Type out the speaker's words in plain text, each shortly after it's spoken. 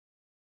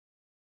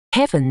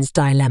Heaven's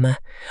dilemma,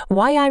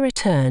 why I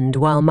returned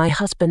while my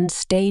husband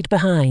stayed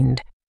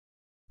behind.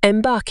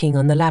 Embarking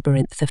on the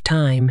labyrinth of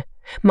time,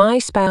 my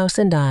spouse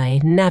and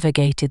I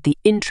navigated the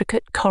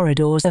intricate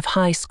corridors of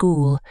high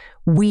school,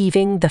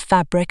 weaving the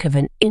fabric of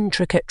an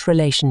intricate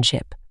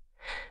relationship.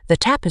 The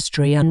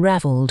tapestry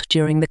unraveled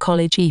during the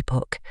college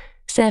epoch,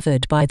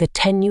 severed by the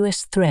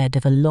tenuous thread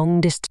of a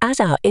long distance. As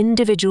our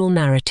individual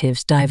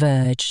narratives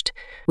diverged,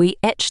 we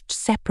etched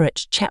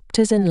separate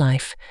chapters in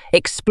life,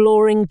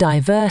 exploring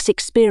diverse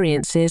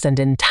experiences and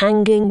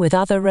entangling with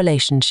other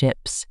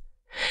relationships.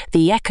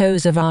 The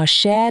echoes of our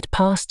shared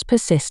past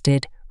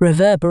persisted,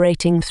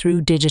 reverberating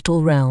through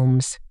digital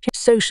realms.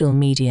 Social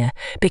media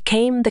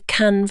became the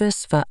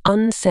canvas for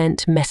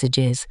unsent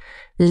messages,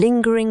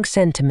 lingering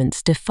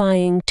sentiments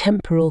defying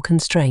temporal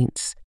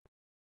constraints.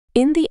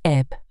 In the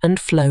ebb and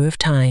flow of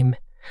time,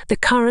 the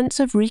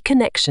currents of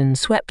reconnection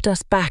swept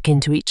us back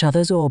into each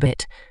other's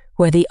orbit,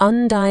 where the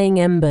undying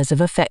embers of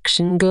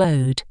affection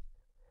glowed.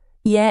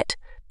 Yet,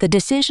 the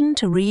decision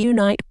to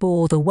reunite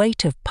bore the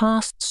weight of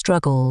past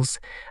struggles,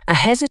 a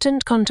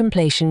hesitant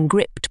contemplation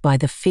gripped by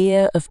the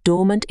fear of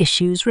dormant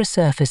issues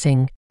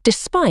resurfacing.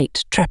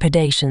 Despite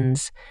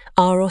trepidations,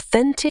 our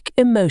authentic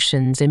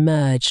emotions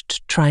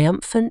emerged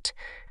triumphant,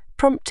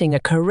 prompting a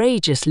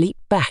courageous leap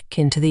back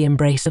into the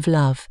embrace of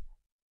love.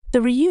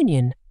 The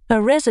reunion,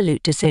 a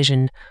resolute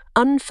decision,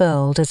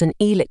 unfurled as an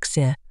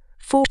elixir,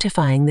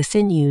 fortifying the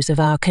sinews of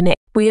our connection.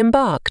 We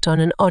embarked on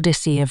an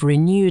odyssey of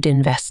renewed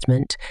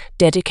investment,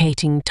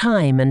 dedicating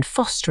time and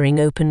fostering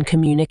open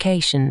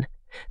communication,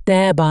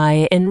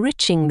 thereby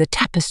enriching the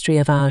tapestry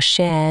of our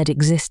shared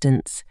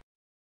existence.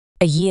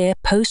 A year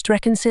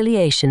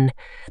post-reconciliation,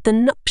 the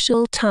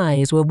nuptial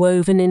ties were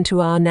woven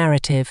into our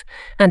narrative,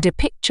 and a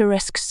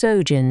picturesque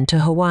sojourn to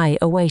Hawaii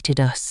awaited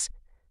us.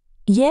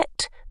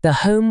 Yet, the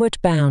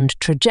homeward-bound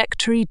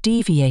trajectory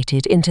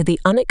deviated into the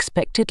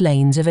unexpected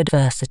lanes of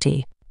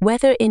adversity.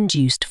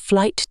 Weather-induced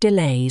flight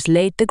delays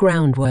laid the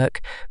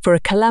groundwork for a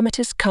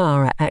calamitous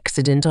car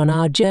accident on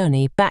our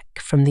journey back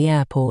from the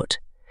airport.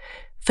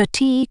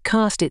 Fatigue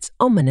cast its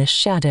ominous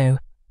shadow,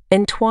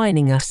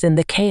 entwining us in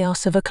the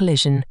chaos of a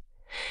collision.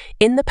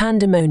 In the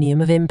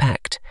pandemonium of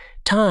impact,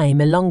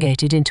 time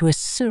elongated into a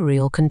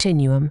surreal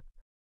continuum.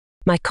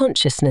 My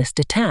consciousness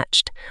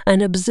detached,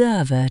 an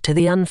observer to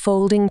the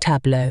unfolding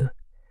tableau.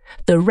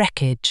 The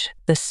wreckage,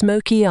 the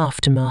smoky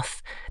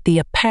aftermath, the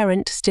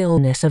apparent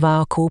stillness of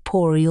our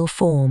corporeal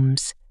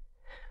forms,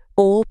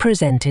 all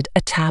presented a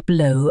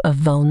tableau of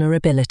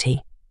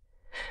vulnerability.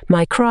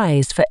 My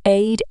cries for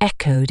aid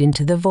echoed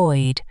into the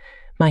void,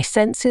 my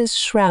senses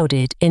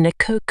shrouded in a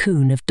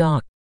cocoon of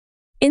dark.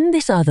 In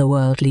this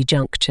otherworldly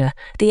juncture,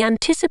 the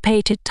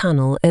anticipated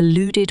tunnel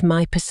eluded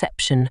my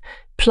perception,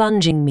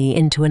 plunging me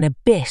into an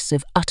abyss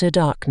of utter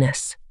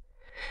darkness.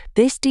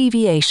 This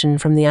deviation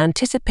from the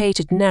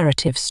anticipated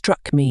narrative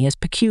struck me as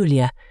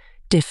peculiar,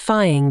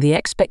 defying the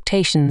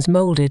expectations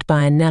molded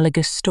by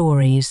analogous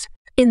stories.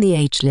 In the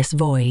ageless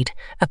void,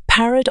 a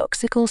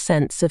paradoxical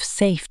sense of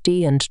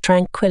safety and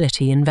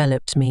tranquility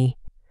enveloped me.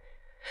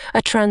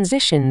 A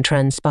transition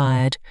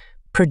transpired,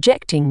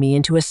 projecting me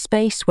into a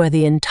space where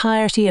the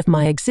entirety of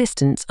my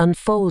existence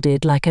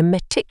unfolded like a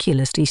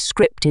meticulously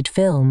scripted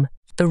film.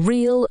 The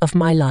reel of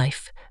my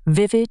life,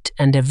 vivid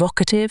and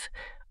evocative,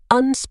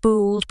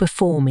 unspooled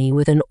before me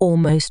with an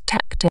almost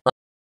tactile.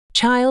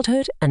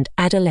 Childhood and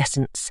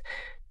adolescence,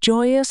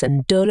 joyous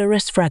and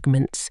dolorous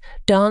fragments,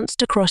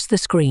 danced across the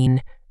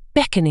screen,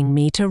 beckoning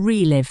me to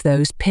relive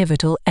those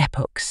pivotal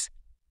epochs.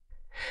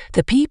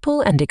 The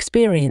people and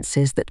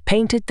experiences that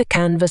painted the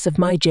canvas of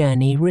my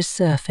journey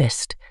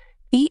resurfaced,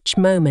 each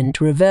moment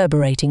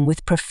reverberating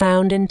with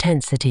profound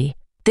intensity.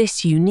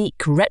 This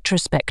unique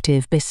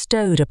retrospective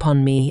bestowed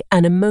upon me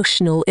an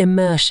emotional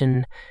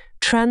immersion,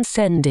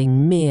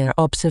 transcending mere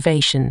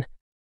observation.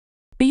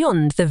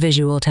 Beyond the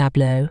visual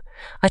tableau,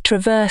 I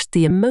traversed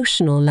the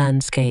emotional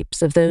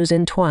landscapes of those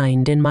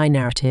entwined in my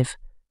narrative.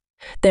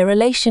 Their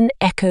elation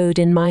echoed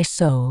in my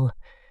soul,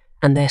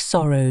 and their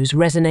sorrows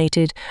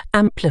resonated,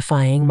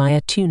 amplifying my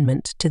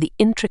attunement to the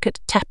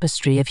intricate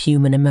tapestry of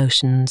human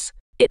emotions.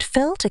 It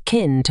felt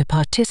akin to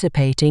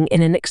participating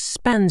in an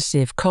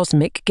expansive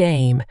cosmic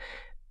game,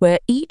 where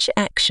each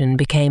action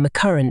became a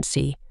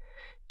currency,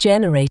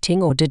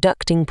 generating or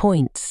deducting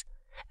points,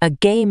 a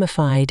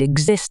gamified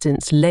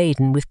existence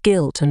laden with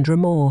guilt and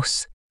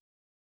remorse.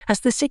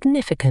 As the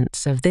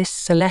significance of this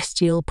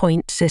celestial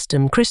point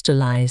system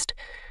crystallized,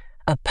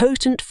 a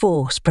potent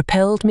force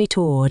propelled me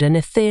toward an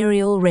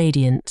ethereal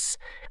radiance,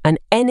 an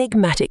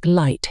enigmatic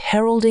light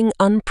heralding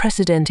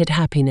unprecedented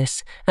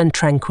happiness and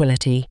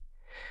tranquility.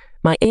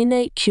 My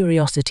innate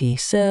curiosity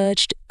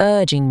surged,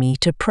 urging me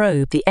to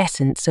probe the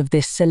essence of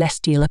this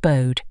celestial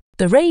abode.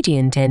 The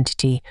radiant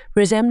entity,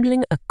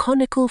 resembling a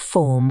conical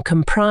form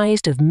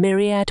comprised of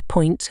myriad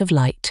points of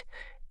light,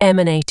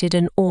 emanated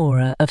an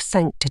aura of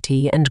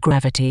sanctity and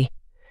gravity.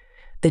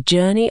 The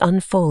journey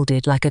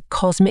unfolded like a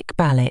cosmic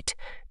ballet,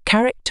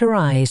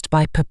 characterized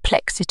by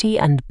perplexity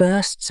and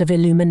bursts of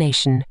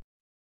illumination.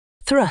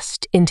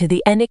 Thrust into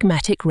the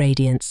enigmatic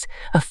radiance,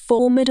 a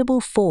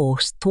formidable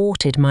force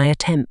thwarted my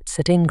attempts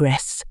at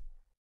ingress.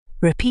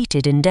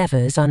 Repeated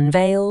endeavours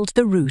unveiled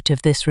the root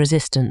of this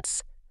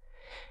resistance.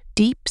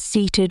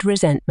 Deep-seated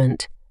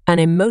resentment, an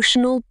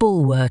emotional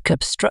bulwark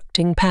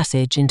obstructing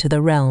passage into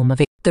the realm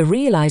of it. The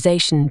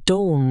realization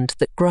dawned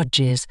that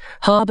grudges,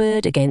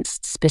 harboured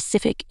against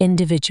specific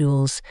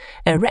individuals,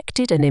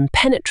 erected an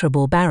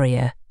impenetrable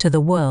barrier to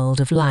the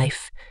world of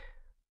life.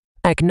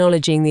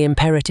 Acknowledging the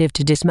imperative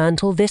to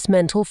dismantle this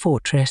mental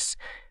fortress,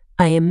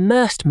 I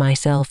immersed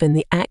myself in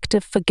the act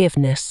of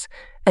forgiveness,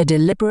 a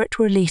deliberate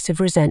release of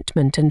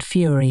resentment and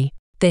fury.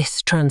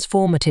 This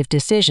transformative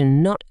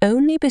decision not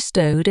only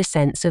bestowed a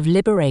sense of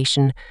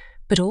liberation,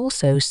 but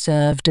also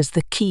served as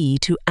the key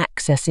to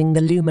accessing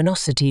the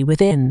luminosity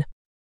within.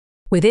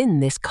 Within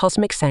this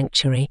cosmic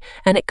sanctuary,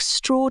 an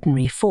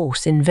extraordinary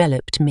force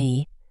enveloped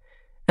me,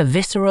 a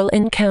visceral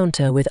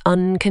encounter with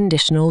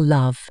unconditional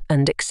love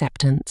and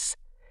acceptance.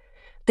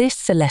 This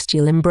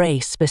celestial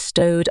embrace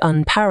bestowed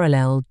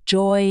unparalleled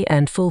joy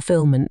and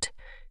fulfillment,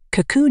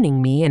 cocooning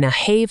me in a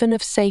haven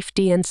of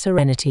safety and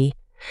serenity,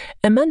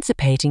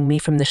 emancipating me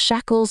from the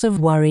shackles of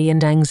worry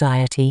and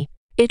anxiety.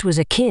 It was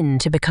akin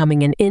to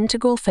becoming an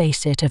integral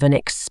facet of an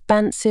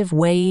expansive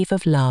wave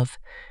of love,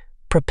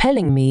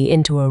 propelling me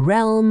into a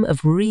realm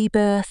of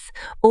rebirth,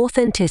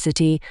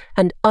 authenticity,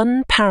 and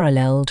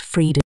unparalleled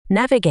freedom.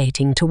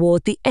 Navigating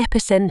toward the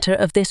epicenter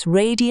of this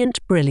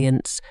radiant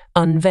brilliance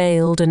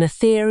unveiled an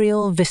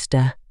ethereal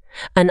vista,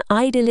 an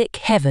idyllic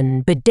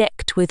heaven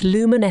bedecked with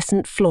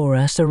luminescent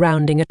flora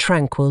surrounding a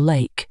tranquil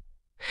lake.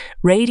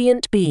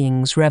 Radiant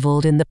beings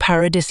revelled in the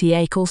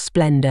paradisiacal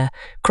splendor,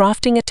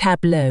 crafting a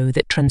tableau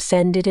that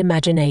transcended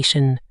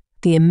imagination.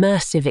 The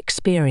immersive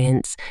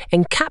experience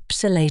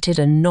encapsulated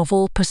a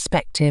novel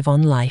perspective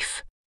on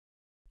life.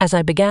 As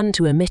I began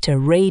to emit a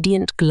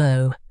radiant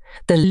glow,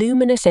 the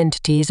luminous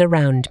entities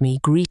around me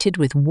greeted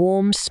with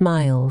warm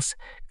smiles,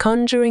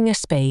 conjuring a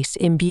space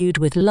imbued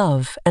with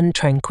love and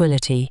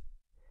tranquility.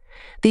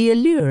 The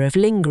allure of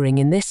lingering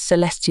in this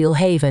celestial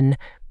haven,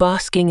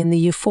 basking in the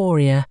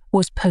euphoria,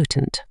 was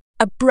potent.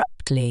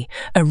 Abruptly,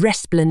 a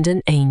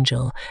resplendent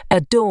angel,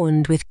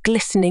 adorned with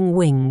glistening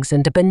wings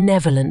and a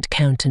benevolent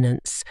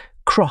countenance,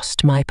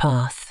 crossed my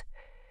path.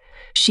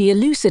 She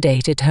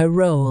elucidated her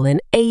role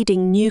in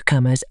aiding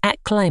newcomers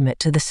acclimate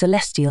to the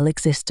celestial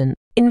existence.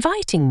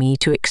 Inviting me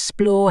to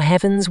explore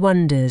heaven's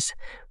wonders,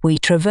 we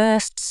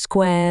traversed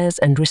squares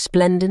and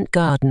resplendent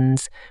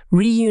gardens,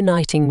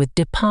 reuniting with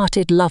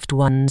departed loved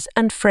ones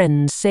and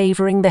friends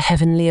savouring the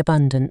heavenly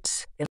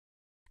abundance.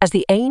 As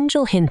the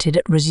angel hinted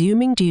at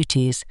resuming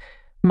duties,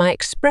 my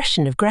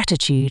expression of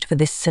gratitude for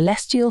this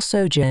celestial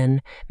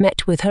sojourn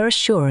met with her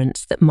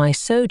assurance that my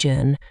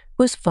sojourn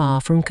was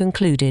far from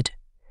concluded.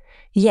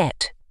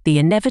 Yet, the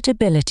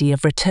inevitability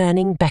of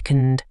returning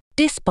beckoned.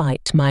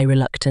 Despite my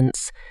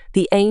reluctance,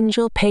 the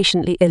angel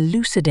patiently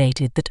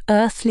elucidated that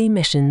earthly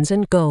missions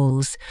and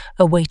goals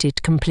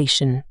awaited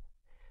completion.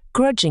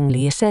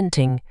 Grudgingly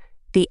assenting,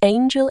 the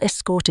angel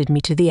escorted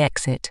me to the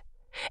exit.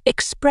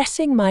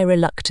 Expressing my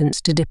reluctance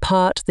to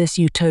depart this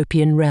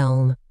utopian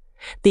realm,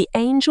 the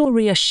angel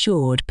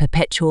reassured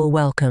perpetual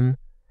welcome,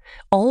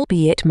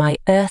 albeit my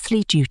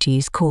earthly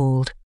duties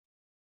called.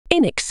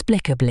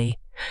 Inexplicably,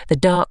 the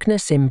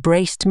darkness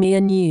embraced me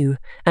anew,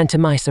 and to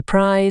my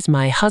surprise,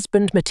 my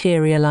husband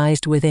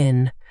materialized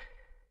within.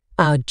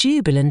 Our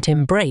jubilant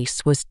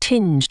embrace was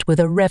tinged with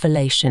a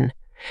revelation.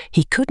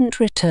 He couldn't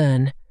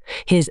return.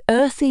 His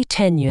earthly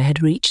tenure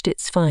had reached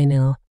its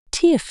final.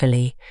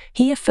 Tearfully,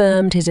 he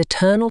affirmed his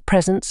eternal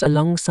presence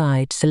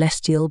alongside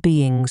celestial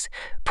beings,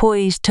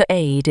 poised to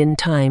aid in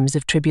times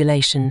of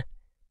tribulation.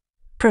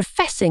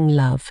 Professing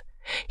love,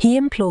 he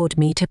implored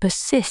me to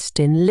persist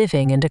in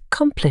living and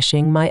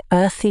accomplishing my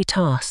earthly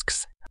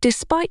tasks.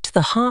 Despite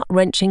the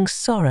heart-wrenching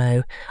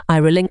sorrow, I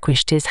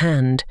relinquished his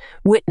hand,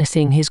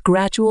 witnessing his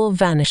gradual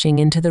vanishing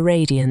into the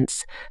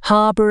radiance,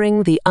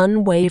 harbouring the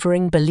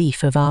unwavering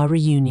belief of our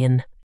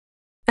reunion.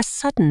 A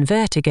sudden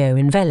vertigo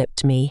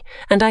enveloped me,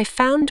 and I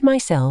found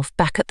myself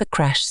back at the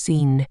crash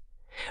scene.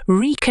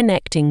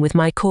 Reconnecting with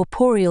my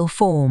corporeal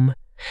form,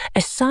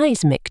 a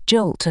seismic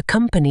jolt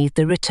accompanied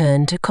the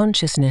return to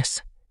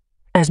consciousness.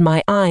 As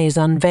my eyes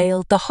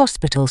unveiled the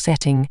hospital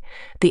setting,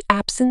 the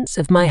absence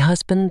of my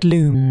husband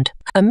loomed.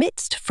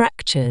 Amidst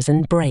fractures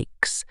and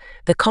breaks,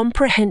 the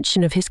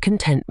comprehension of his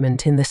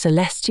contentment in the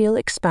celestial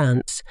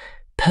expanse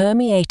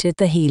permeated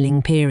the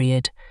healing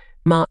period,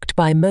 marked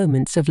by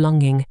moments of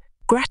longing.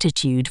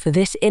 Gratitude for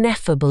this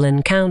ineffable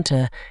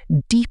encounter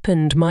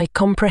deepened my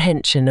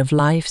comprehension of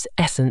life's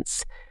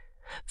essence,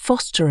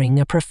 fostering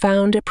a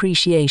profound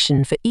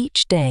appreciation for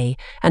each day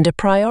and a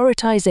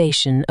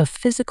prioritization of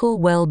physical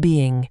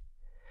well-being.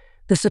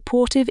 The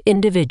supportive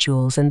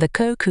individuals and the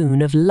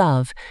cocoon of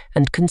love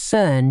and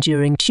concern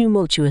during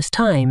tumultuous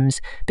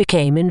times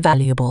became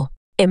invaluable.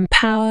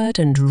 Empowered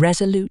and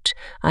resolute,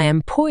 I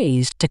am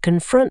poised to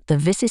confront the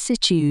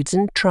vicissitudes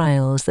and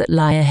trials that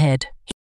lie ahead.